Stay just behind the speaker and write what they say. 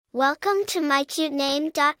Welcome to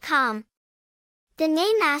mycutename.com. The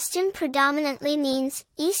name Aston predominantly means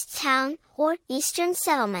East Town or Eastern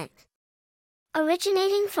Settlement.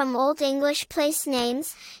 Originating from Old English place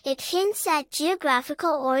names, it hints at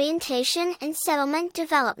geographical orientation and settlement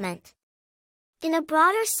development. In a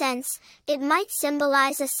broader sense, it might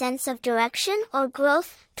symbolize a sense of direction or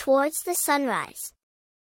growth towards the sunrise.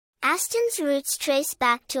 Aston's roots trace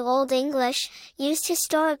back to Old English, used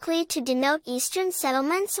historically to denote eastern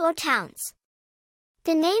settlements or towns.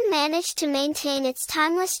 The name managed to maintain its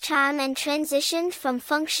timeless charm and transitioned from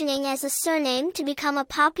functioning as a surname to become a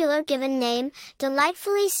popular given name,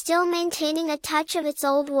 delightfully still maintaining a touch of its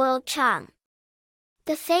old world charm.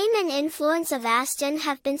 The fame and influence of Aston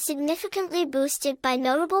have been significantly boosted by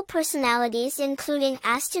notable personalities including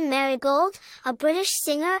Aston Marigold, a British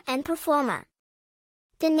singer and performer.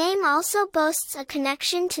 The name also boasts a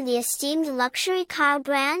connection to the esteemed luxury car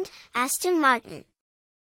brand, Aston Martin.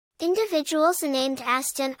 Individuals named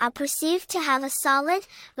Aston are perceived to have a solid,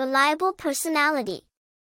 reliable personality.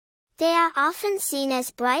 They are often seen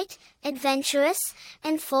as bright, adventurous,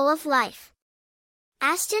 and full of life.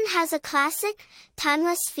 Aston has a classic,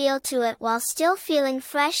 timeless feel to it while still feeling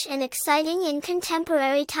fresh and exciting in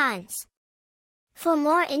contemporary times. For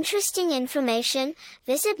more interesting information,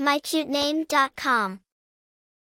 visit mycutename.com.